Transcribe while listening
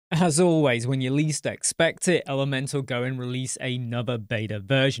As always, when you least expect it, Elementor go and release another beta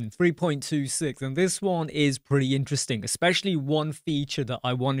version, 3.26, and this one is pretty interesting, especially one feature that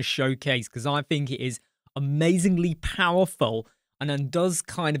I want to showcase because I think it is amazingly powerful and undoes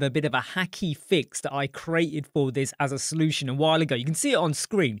kind of a bit of a hacky fix that I created for this as a solution a while ago. You can see it on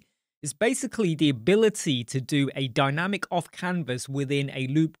screen. It's basically the ability to do a dynamic off-canvas within a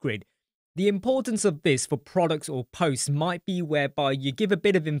loop grid. The importance of this for products or posts might be whereby you give a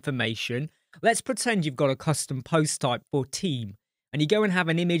bit of information. Let's pretend you've got a custom post type for team, and you go and have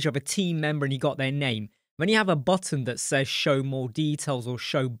an image of a team member and you got their name. Then you have a button that says show more details or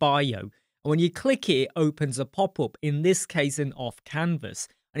show bio. And when you click it, it opens a pop-up, in this case an off canvas.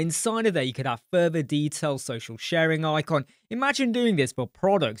 And inside of there, you could have further details, social sharing icon. Imagine doing this for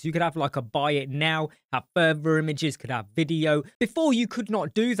products. You could have like a buy it now, have further images, could have video. Before you could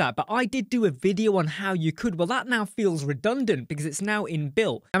not do that, but I did do a video on how you could. Well, that now feels redundant because it's now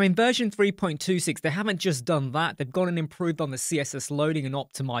inbuilt. Now in version 3.26, they haven't just done that. They've gone and improved on the CSS loading and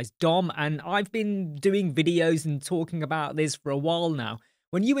optimized DOM. And I've been doing videos and talking about this for a while now.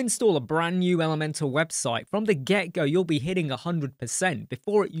 When you install a brand new Elementor website, from the get-go, you'll be hitting 100%.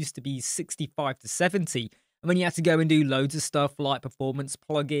 Before it used to be 65 to 70. And then you have to go and do loads of stuff like performance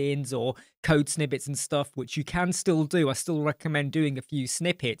plugins or code snippets and stuff, which you can still do. I still recommend doing a few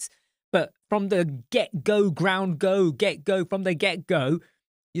snippets. But from the get-go, from the get-go,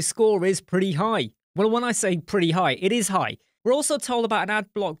 your score is pretty high. Well, when I say pretty high, it is high. We're also told about an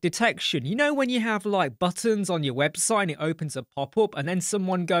ad block detection. You know when you have like buttons on your website and it opens a pop-up and then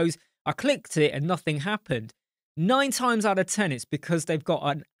someone goes, I clicked it and nothing happened. 9 times out of 10, it's because they've got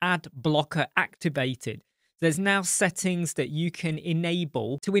an ad blocker activated. There's now settings that you can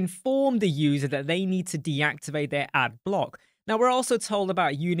enable to inform the user that they need to deactivate their ad block. Now, we're also told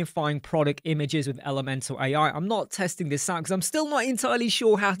about unifying product images with Elementor AI. I'm not testing this out because I'm still not entirely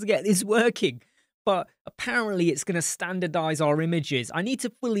sure how to get this working. But apparently it's going to standardize our images. I need to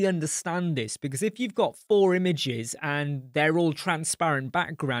fully understand this because if you've got 4 images and they're all transparent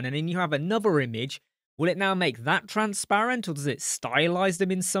background and then you have another image, will it now make that transparent or does it stylize them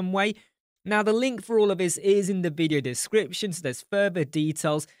in some way? Now, the link for all of this is in the video description, so there's further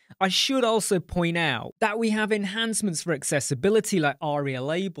details. I should also point out that we have enhancements for accessibility like ARIA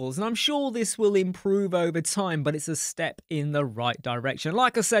labels, and I'm sure this will improve over time, but it's a step in the right direction.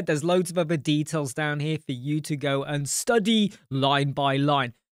 Like I said, there's loads of other details down here for you to go and study line by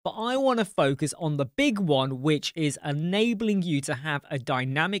line. But I want to focus on the big one, which is enabling you to have a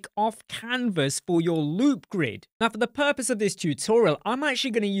dynamic off-canvas for your loop grid. Now, for the purpose of this tutorial, I'm actually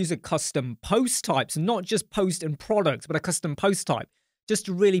going to use a custom post type, so not just post and product, but a custom post type, just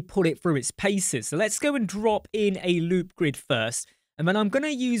to really put it through its paces. So let's go and drop in a loop grid first, and then I'm going to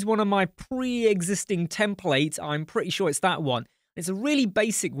use one of my pre-existing templates. I'm pretty sure it's that one. It's a really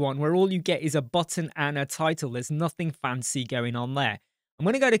basic one where all you get is a button and a title. There's nothing fancy going on there. I'm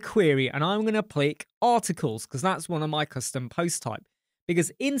going to go to query and I'm going to click articles because that's one of my custom post type.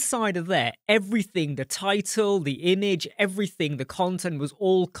 Because inside of there, everything, the title, the image, everything, the content was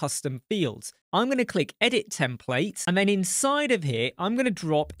all custom fields. I'm going to click edit template and then inside of here, I'm going to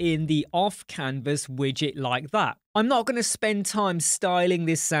drop in the off canvas widget like that. I'm not going to spend time styling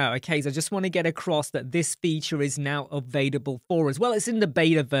this out, okay? So I just want to get across that this feature is now available for us. Well, it's in the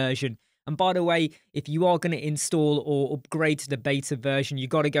beta version. And by the way, if you are going to install or upgrade to the beta version, you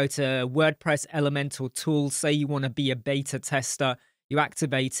got to go to WordPress Elementor Tools. Say you want to be a beta tester, you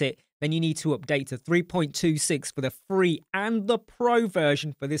activate it. Then you need to update to 3.26 for the free and the pro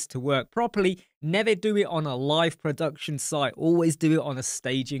version for this to work properly. Never do it on a live production site. Always do it on a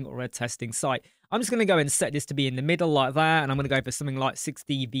staging or a testing site. I'm just going to go and set this to be in the middle like that. And I'm going to go for something like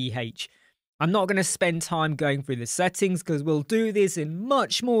 60 VH. I'm not going to spend time going through the settings because we'll do this in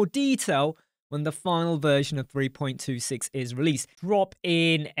much more detail when the final version of 3.26 is released. Drop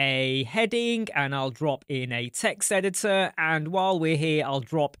in a heading and I'll drop in a text editor. And while we're here, I'll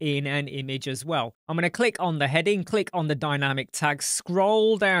drop in an image as well. I'm going to click on the heading, click on the dynamic tag,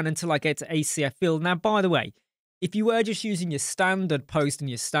 scroll down until I get to ACF field. Now, by the way, if you were just using your standard post and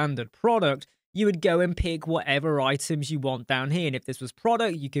your standard product, you would go and pick whatever items you want down here. And if this was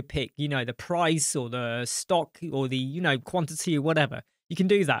product, you could pick, you know, the price or the stock or the, you know, quantity or whatever. You can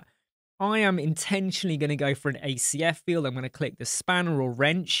do that. I am intentionally going to go for an ACF field. I'm going to click the spanner or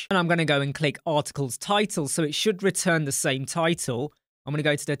wrench and I'm going to go and click articles title. So it should return the same title. I'm going to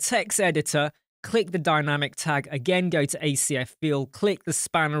go to the text editor, click the dynamic tag, again, go to ACF field, click the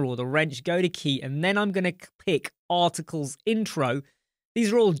spanner or the wrench, go to key, and then I'm going to pick articles intro.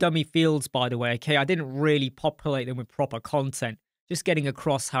 These are all dummy fields, by the way, okay? I didn't really populate them with proper content, just getting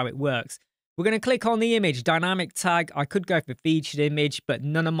across how it works. We're going to click on the image dynamic tag. I could go for featured image, but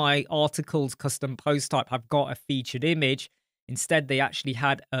none of my articles custom post type have got a featured image. Instead, they actually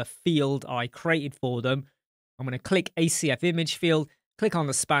had a field I created for them. I'm going to click ACF image field, click on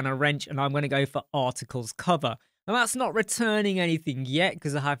the spanner wrench, and I'm going to go for articles cover. Now, that's not returning anything yet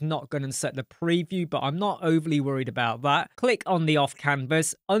because I have not gone and set the preview, but I'm not overly worried about that. Click on the off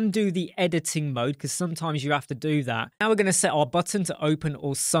canvas, undo the editing mode because sometimes you have to do that. Now we're going to set our button to open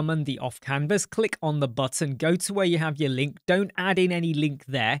or summon the off canvas. Click on the button, go to where you have your link. Don't add in any link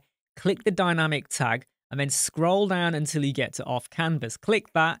there. Click the dynamic tag and then scroll down until you get to off canvas.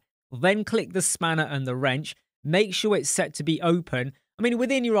 Click that, then click the spanner and the wrench. Make sure it's set to be open. I mean,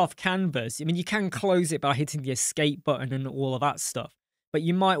 within your off canvas, I mean, you can close it by hitting the escape button and all of that stuff. But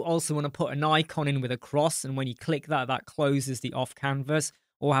you might also want to put an icon in with a cross. And when you click that, that closes the off canvas,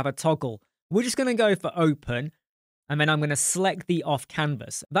 or have a toggle. We're just going to go for open. And then I'm going to select the off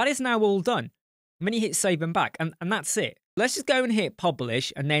canvas. That is now all done. And then you hit save and back. And that's it. Let's just go and hit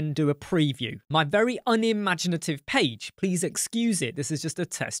publish and then do a preview. My very unimaginative page. Please excuse it. This is just a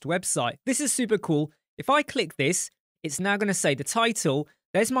test website. This is super cool. If I click this, it's now going to say the title,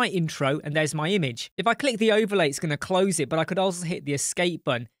 there's my intro, and there's my image. If I click the overlay, it's going to close it, but I could also hit the escape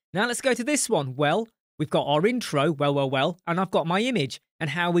button. Now let's go to this one. Well, we've got our intro, well, and I've got my image. And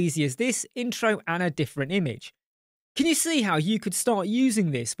how easy is this? Intro and a different image. Can you see how you could start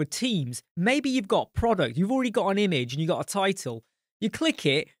using this for teams? Maybe you've got product, you've already got an image and you've got a title. You click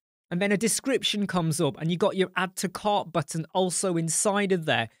it, and then a description comes up, and you got your add to cart button also inside of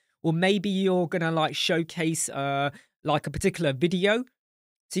there. Or maybe you're going to like showcase like a particular video.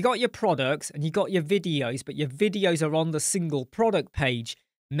 So you got your products and you got your videos, but your videos are on the single product page.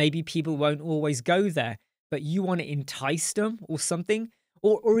 Maybe people won't always go there, but you want to entice them or something.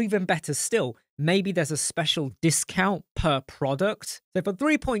 Or even better still, maybe there's a special discount per product. So for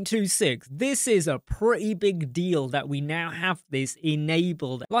 3.26, this is a pretty big deal that we now have this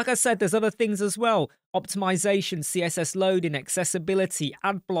enabled. Like I said, there's other things as well. Optimization, CSS loading, accessibility,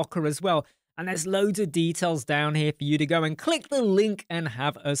 ad blocker as well. And there's loads of details down here for you to go and click the link and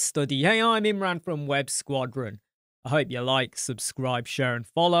have a study. Hey, I'm Imran from Web Squadron. I hope you like, subscribe, share, and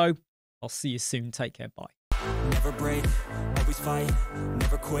follow. I'll see you soon. Take care. Bye. Never break, always fight,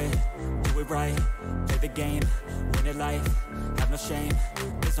 never quit, do it right, play the game, win it life, have no shame,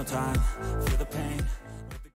 there's no time, feel the pain.